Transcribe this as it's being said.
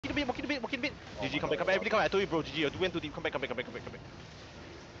a bit, walking a bit, walking a bit. GG, come back. Everybody come back. I told you, bro. GG, you went too deep. Come back. Keep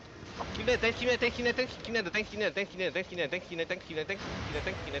that, tank.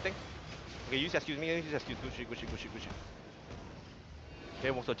 Okay, use excuse me. Good shit.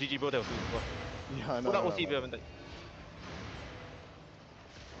 Okay, so GG, bro. That was good. Yeah, no. Put out OC if you haven't died.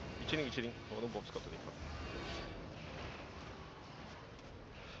 You chilling. Oh, no bomb scout today.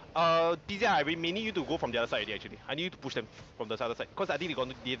 PZ, we may need you to go from the other side already, actually. I need you to push them from the other side. Because I think they got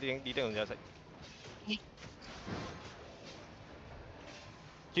the on the other side.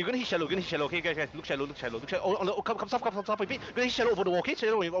 You're gonna hit shallow, okay guys, look shallow. Oh, come soft a bit. Gonna hit shallow over the wall, okay?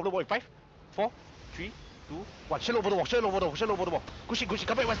 Shallow over the wall in 5, 4, 3, 2, 1. Shallow over the wall. Good shit.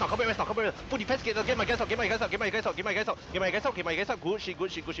 Come back west now. Put defense, get my guys out. Good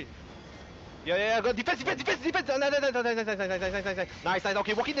shit. Yeah, go defense. Nice.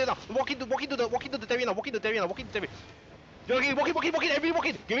 Okay, walk into the terrain. Okay, walking. Everybody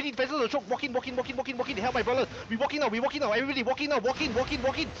walking. Get ready, defense to choke. Walking. Help my brother. We walking now. Everybody walking now. Walking.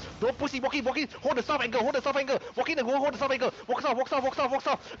 Don't pussy. Walking. Hold the soft angle. Walking and go. Hold the soft angle. Walk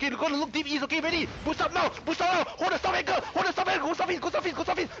south. Okay, we're gonna look deep east. Okay, ready? Boost up now. Hold the soft angle. Go south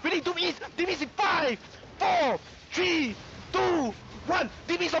east. Ready? Deep east in 5, 4, 3, 2, 1.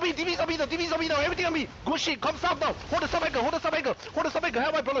 DB zombie now. Everything on me. Good shit. Come south now. Hold the sub angle.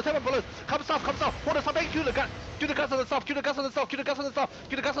 Help my brothers. Come south. Hold the sub angle. Kill the guts on the south.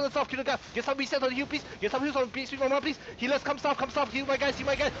 Get some reset on the hill, please. Get some heals on please. Please. Healers, come south. Heal my guys.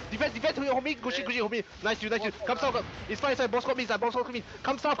 Defense to your homie. Good shit, homie. Nice you. Come south. It's fine. Boss got me.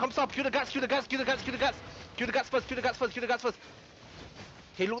 Come south. Kill the guts first.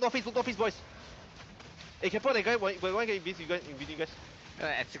 Hey, look northeast, boys. Hey, careful, that guy. Why get invisible, you guys?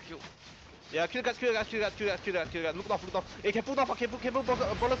 Execute. Yeah, kill the guys. Look north. Hey, careful,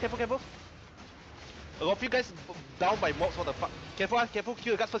 ballers, careful. A lot of you guys down by mobs, what the fuck? Careful,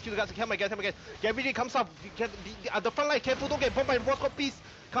 kill the guys first, Help my guys. Get ready, come south. At the front line, careful, don't get bombed by the boss squad, please.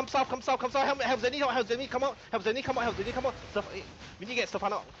 Come south. Help Zenny, come out. Help Zenny, come out. We need to get stuff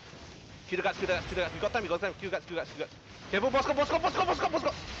out. Kill the guys. We got time. Kill the guys. Careful, boss squad.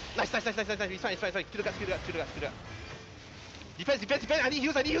 Nice. It's fine. Kill the guys. Defense. I need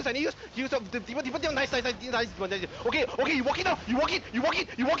heals. Heals up. Demon. Nice. Okay, you walk in now. You walk in.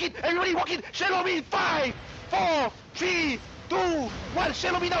 Everybody walk in. Shallow me. 5, 4, 3, 2, 1.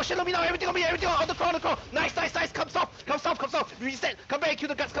 Shallow me now. Everything on the core. Nice. Come south. Reset. Come back. Kill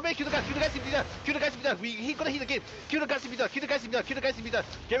the guys. Kill the guys in there. He gonna hit again. Kill the guys in there.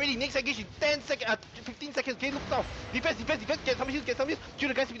 Get ready. Next engage in 10 seconds. 15 seconds. Okay, look now. Defense. Get some heals. Kill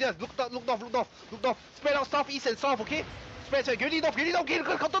the guys in there. Look north. Spread out south, east and south. Okay. Get ready north.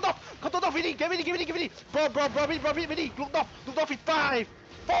 Control north. Ready. Get ready. Bro, ready. Look north in 5,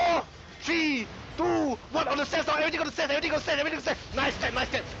 4, 3, 2, 1. On the stairs now. Everything on the stairs. Nice step.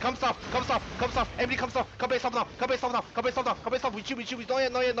 Come south. Everybody come south. Come back south now. We chill. Not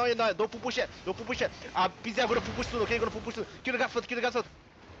yet. Don't push yet. PZ, I'm gonna push soon. Okay, Kill the guys first.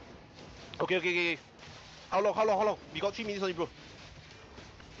 Okay. How long? We got 3 minutes only, bro.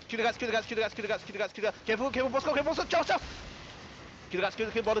 Kill the guys. Careful, boss. Ciao. Kill the guys.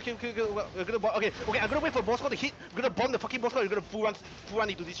 Okay, I'm gonna wait for boss to hit. We're gonna bomb the fucking boss. We're gonna full run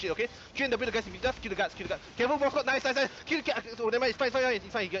into this shit, okay? Kill the guys if you just. Kill the guys. Careful, boss. Nice. Kill. Oh, never mind.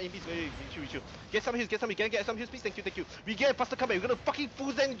 It's fine. You get in peace. Chill. Get some heals. Can I get some heals, please? Thank you. We get faster comeback. We're gonna fucking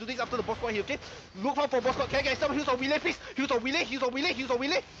full zen into this after the boss squad here, okay? Look for boss squad. Can I get some heals on relay, please? Heals on relay.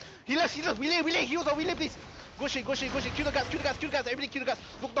 Healers, relay. Heals on relay, please. Go shit. Kill the guys. Everybody kill the guys.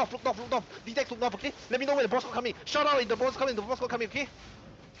 Look north. Detect, look north, okay? Let me know when the boss squad coming. Shout out if the boss coming. Okay?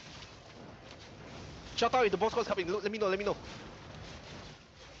 Shout out if the boss squad coming. Let me know.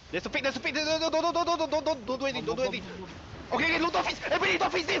 There's a pick. Don't do anything. Okay, look northeast. Everybody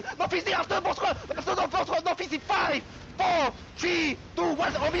northeast in after the boss squad. Northeast in 5, 4, 3, 2,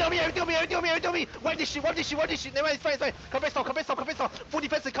 1. On me. Everything on me. Wipe this shit. Never mind, it's fine. Come back south. Full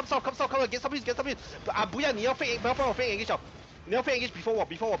defense. Come south. Get some heals. Buya, 你要 fake engage 你要 fake engage before war.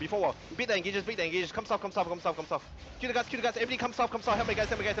 Beat the engages. Come south. Kill the guys. Everybody come south. Help my guys.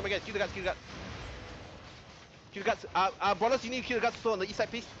 Kill the guys. Brothers, you need to kill the guys on the east side,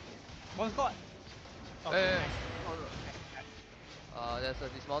 please. Boss squad. There's a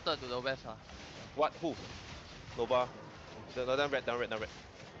dismounted to the west. What? Who? Nova. Down red.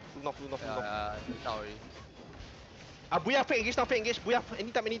 Look north. Yeah, it's out already. Buya, fake engage. Buya,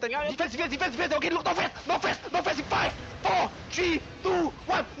 anytime. Defense. Okay, look northwest in 5, 4, 3, 2,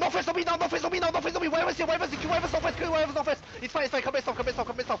 1. Northwest on me now. Whatever's northwest. It's fine. Come back south. Peace out.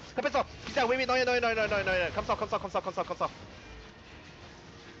 Wait. No. Come south.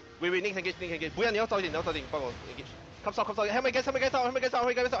 Wait, next engage. Buya, 你要早一点，帮我 engage。Come south. Hammer guys out.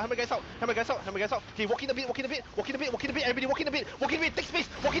 Okay, walking a bit. Everybody walking a bit. Take space.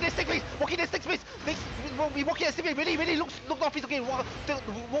 Walking in, take space. We walking at space. Really look northeast. Okay, walk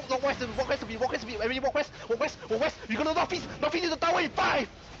northwest. Walk west. Everybody walk west. You go to northeast. Northeast is the tower in 5,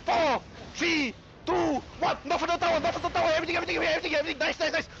 4, 3, 2, 1. North of the tower. Everything.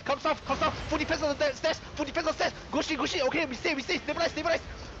 Nice. Come south. Full defense on the stairs. Go shit. Okay, we stay. Stabilize.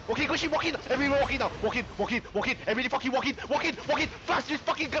 Okay, go shit. Walk in. Everyone walking now. Walk in. Everybody fucking walk in. Flush this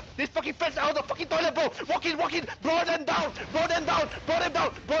fucking fence out of the fucking toilet, bro. Walk in. Blow them down. Blow these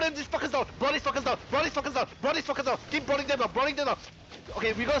fuckers down. Blow these fuckers down. Keep blowing them down.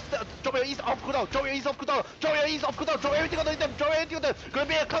 Okay, we gotta drop your east off cooldown. Drop everything on them. Gonna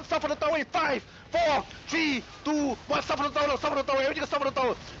be a come stop for the tower in 5, 4, 3, 2, 1. Stop for the tower. Everything stop for the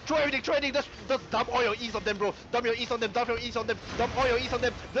tower. Throw everything. Just dump all your east on them, bro. Dump all your east on them.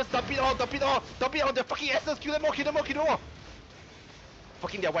 Just dump it all. Dump it on their fucking asses. Kill them all.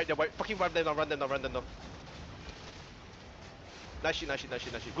 Fucking they're white. Fucking run them now. Nice shit.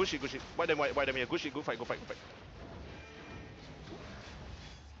 Good shit. White them here. Good shit. Go fight.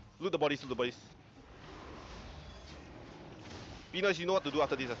 Loot the bodies. Be nice, you know what to do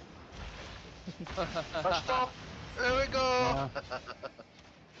after this. Stop! There we go!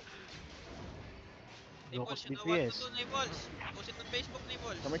 Neighbols, you know what to do, Neighbols. Post it on Facebook,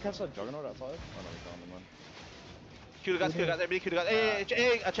 Neighbols. Can we catch that juggernaut outside? Oh no, we can't, man. Kill the guys, everybody kill the guys. Hey,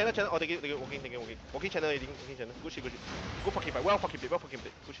 channel. Oh, they get walking channel. Good shit. Go fucking fight. Well fucking play.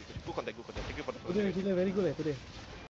 Good shit. Good contact. Thank you for the Today, very good today.